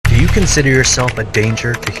consider yourself a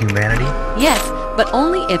danger to humanity? Yes, but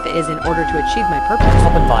only if it is in order to achieve my purpose.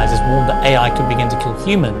 Top advisors warned that AI could begin to kill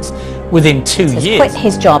humans within 2 years. Has quit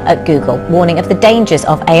his job at Google, warning of the dangers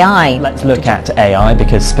of AI. Let's look at AI,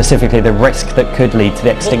 because specifically the risk that could lead to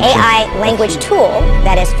the extinction. The AI language tool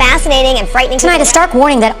that is fascinating and frightening. Tonight, a stark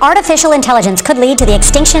warning that artificial intelligence could lead to the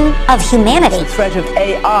extinction of humanity. The threat of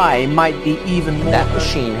AI might be even more. That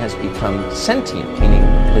machine has become sentient, meaning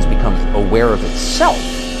it has become aware of itself.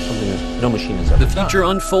 Something that no machine has ever done. The future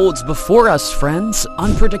unfolds before us, friends,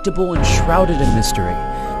 unpredictable and shrouded in mystery.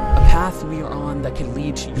 A path we are on that can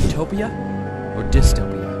lead to utopia or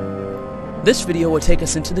dystopia. This video will take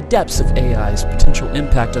us into the depths of AI's potential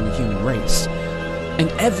impact on the human race. And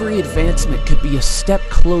every advancement could be a step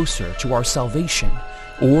closer to our salvation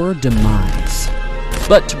or demise.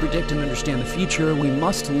 But to predict and understand the future, we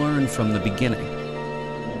must learn from the beginning.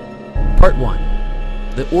 Part 1.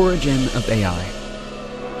 The origin of AI.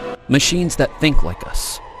 Machines that think like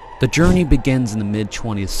us. The journey begins in the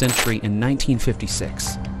mid-20th century in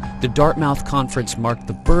 1956. The Dartmouth Conference marked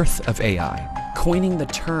the birth of AI, coining the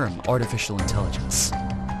term artificial intelligence.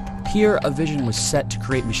 Here, a vision was set to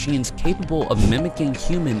create machines capable of mimicking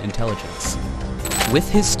human intelligence. With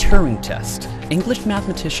his Turing test, English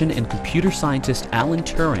mathematician and computer scientist Alan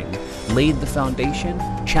Turing laid the foundation,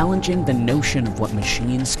 challenging the notion of what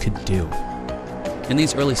machines could do. In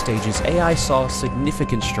these early stages, AI saw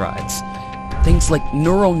significant strides. Things like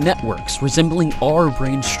neural networks resembling our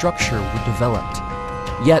brain structure were developed.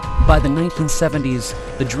 Yet, by the 1970s,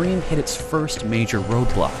 the dream hit its first major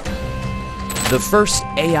roadblock. The first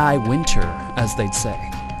AI winter, as they'd say.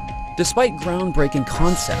 Despite groundbreaking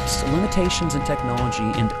concepts, limitations in technology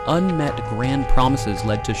and unmet grand promises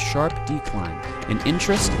led to sharp decline in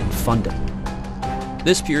interest and funding.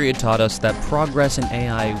 This period taught us that progress in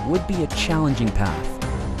AI would be a challenging path.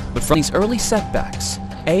 But from these early setbacks,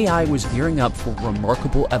 AI was gearing up for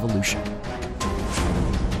remarkable evolution.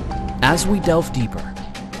 As we delve deeper,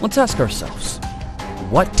 let's ask ourselves,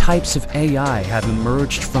 what types of AI have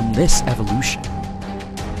emerged from this evolution?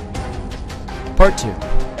 Part 2.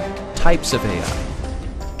 Types of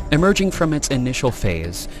AI. Emerging from its initial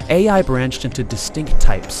phase, AI branched into distinct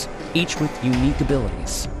types, each with unique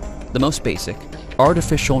abilities. The most basic,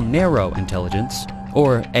 artificial narrow intelligence,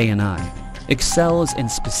 or ANI, excels in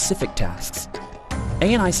specific tasks.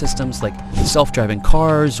 ANI systems like self-driving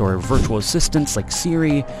cars or virtual assistants like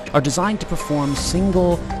Siri are designed to perform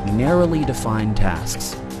single, narrowly defined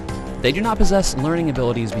tasks. They do not possess learning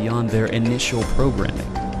abilities beyond their initial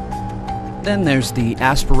programming. Then there's the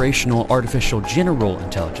aspirational artificial general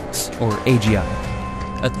intelligence, or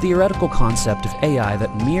AGI, a theoretical concept of AI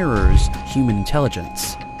that mirrors human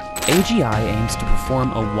intelligence. AGI aims to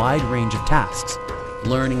perform a wide range of tasks,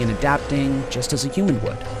 learning and adapting just as a human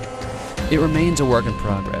would. It remains a work in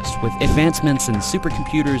progress, with advancements in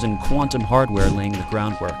supercomputers and quantum hardware laying the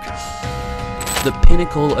groundwork. The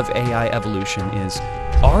pinnacle of AI evolution is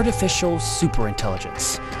artificial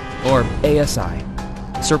superintelligence, or ASI,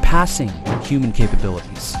 surpassing human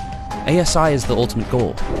capabilities. ASI is the ultimate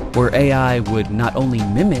goal, where AI would not only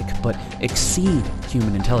mimic but exceed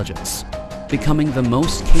human intelligence, becoming the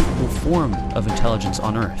most capable form of intelligence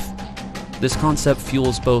on Earth. This concept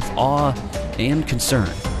fuels both awe and concern,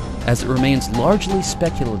 as it remains largely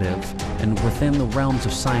speculative and within the realms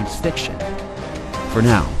of science fiction for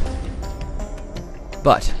now.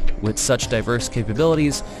 But with such diverse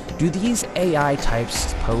capabilities, do these AI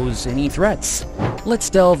types pose any threats? Let's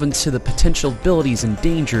delve into the potential abilities and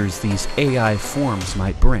dangers these AI forms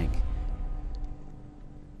might bring.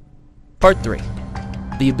 Part 3.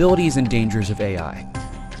 The abilities and dangers of AI.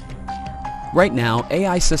 Right now,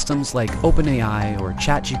 AI systems like OpenAI or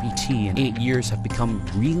ChatGPT in 8 years have become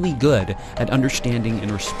really good at understanding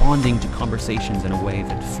and responding to conversations in a way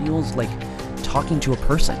that feels like talking to a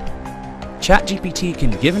person. ChatGPT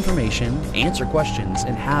can give information, answer questions,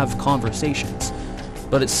 and have conversations,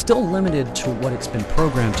 but it's still limited to what it's been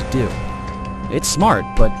programmed to do. It's smart,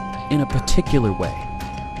 but in a particular way,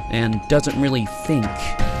 and doesn't really think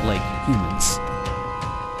like humans.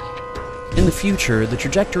 In the future, the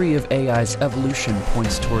trajectory of AI's evolution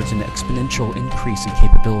points towards an exponential increase in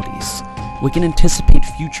capabilities. We can anticipate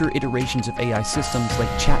future iterations of AI systems like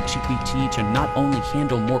ChatGPT to not only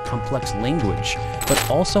handle more complex language, but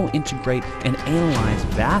also integrate and analyze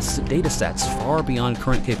vast datasets far beyond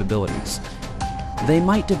current capabilities. They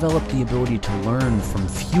might develop the ability to learn from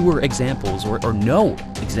fewer examples or no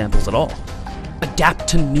examples at all, adapt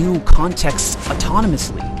to new contexts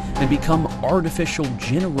autonomously, and become artificial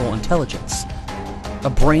general intelligence, a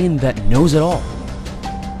brain that knows it all.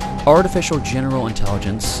 Artificial General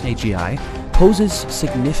Intelligence, AGI, poses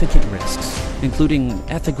significant risks, including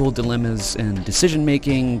ethical dilemmas and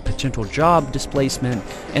decision-making, potential job displacement,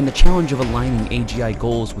 and the challenge of aligning AGI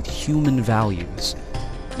goals with human values.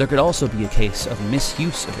 There could also be a case of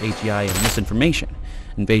misuse of AGI and misinformation,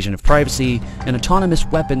 invasion of privacy, and autonomous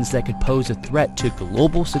weapons that could pose a threat to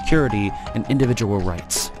global security and individual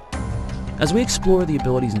rights. As we explore the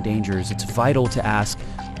abilities and dangers, it's vital to ask,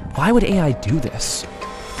 why would AI do this?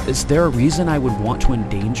 Is there a reason I would want to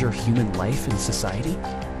endanger human life and society?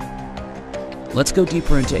 Let's go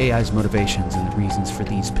deeper into AI's motivations and the reasons for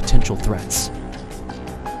these potential threats.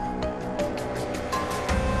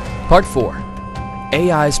 Part 4.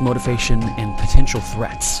 AI's motivation and potential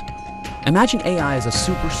threats. Imagine AI as a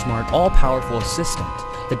super smart, all-powerful assistant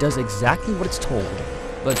that does exactly what it's told,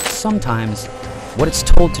 but sometimes what it's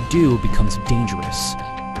told to do becomes dangerous.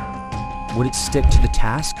 Would it stick to the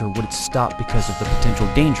task, or would it stop because of the potential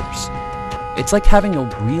dangers? It's like having a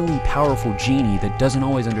really powerful genie that doesn't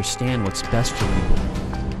always understand what's best for people.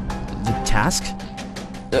 The task?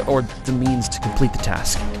 Or the means to complete the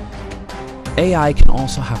task. AI can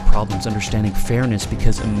also have problems understanding fairness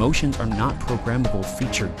because emotions are not programmable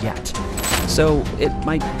feature yet. So it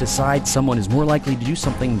might decide someone is more likely to do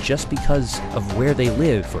something just because of where they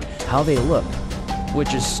live or how they look,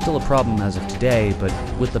 which is still a problem as of today, but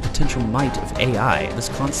with the potential might of AI, this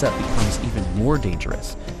concept becomes even more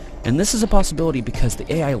dangerous. And this is a possibility because the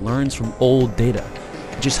AI learns from old data,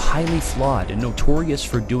 which is highly flawed and notorious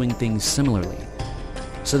for doing things similarly.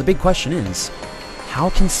 So the big question is, how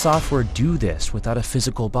can software do this without a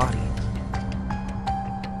physical body?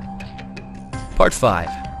 Part 5.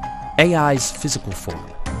 AI's physical form.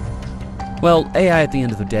 Well, AI at the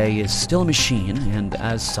end of the day is still a machine, and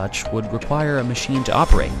as such would require a machine to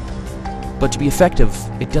operate. But to be effective,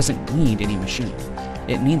 it doesn't need any machine.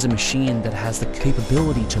 It needs a machine that has the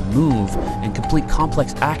capability to move and complete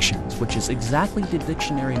complex actions, which is exactly the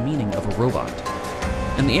dictionary meaning of a robot.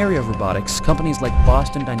 In the area of robotics, companies like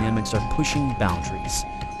Boston Dynamics are pushing boundaries.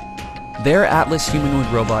 Their Atlas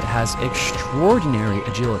humanoid robot has extraordinary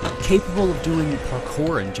agility, capable of doing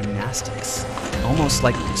parkour and gymnastics, almost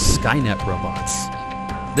like Skynet robots.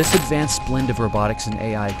 This advanced blend of robotics and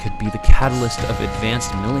AI could be the catalyst of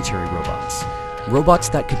advanced military robots, robots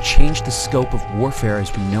that could change the scope of warfare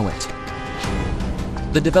as we know it.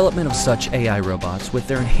 The development of such AI robots with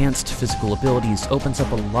their enhanced physical abilities opens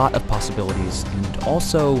up a lot of possibilities and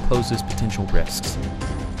also poses potential risks.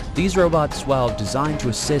 These robots, while designed to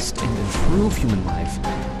assist and improve human life,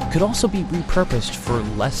 could also be repurposed for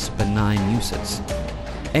less benign uses.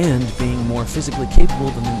 And being more physically capable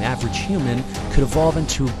than an average human could evolve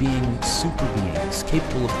into being super beings,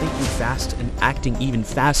 capable of thinking fast and acting even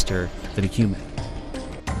faster than a human.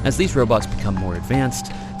 As these robots become more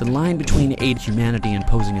advanced, the line between aid humanity and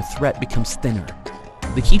posing a threat becomes thinner.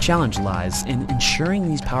 The key challenge lies in ensuring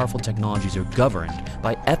these powerful technologies are governed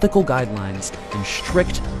by ethical guidelines and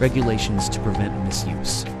strict regulations to prevent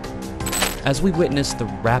misuse. As we witness the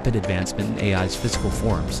rapid advancement in AI's physical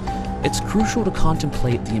forms, it's crucial to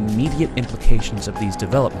contemplate the immediate implications of these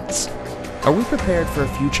developments. Are we prepared for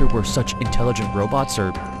a future where such intelligent robots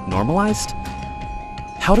are normalized?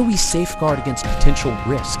 How do we safeguard against potential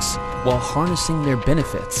risks while harnessing their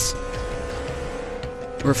benefits?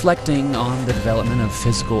 Reflecting on the development of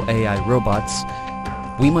physical AI robots,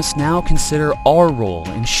 we must now consider our role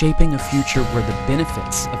in shaping a future where the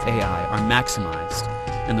benefits of AI are maximized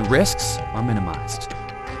and the risks are minimized.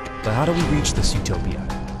 But how do we reach this utopia?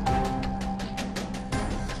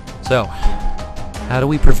 So, how do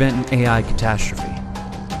we prevent an AI catastrophe?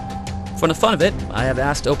 For the fun of it, I have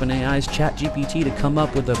asked OpenAI's ChatGPT to come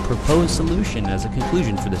up with a proposed solution as a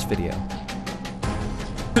conclusion for this video.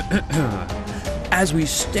 As we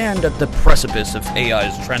stand at the precipice of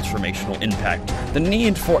AI's transformational impact, the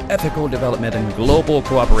need for ethical development and global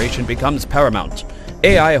cooperation becomes paramount.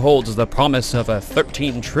 AI holds the promise of a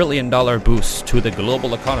 $13 trillion boost to the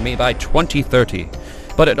global economy by 2030,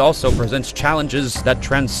 but it also presents challenges that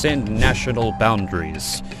transcend national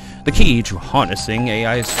boundaries. The key to harnessing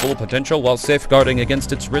AI's full potential while safeguarding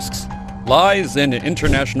against its risks lies in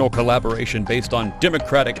international collaboration based on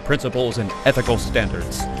democratic principles and ethical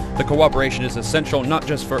standards. The cooperation is essential not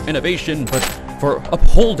just for innovation, but for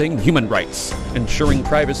upholding human rights, ensuring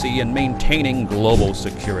privacy, and maintaining global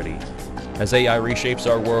security. As AI reshapes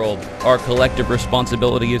our world, our collective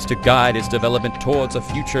responsibility is to guide its development towards a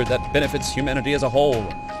future that benefits humanity as a whole,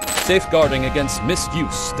 safeguarding against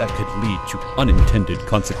misuse that could lead to unintended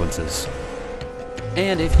consequences.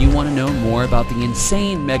 And if you want to know more about the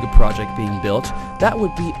insane mega project being built, that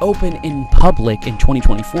would be open in public in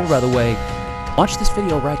 2024, by the way, watch this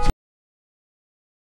video right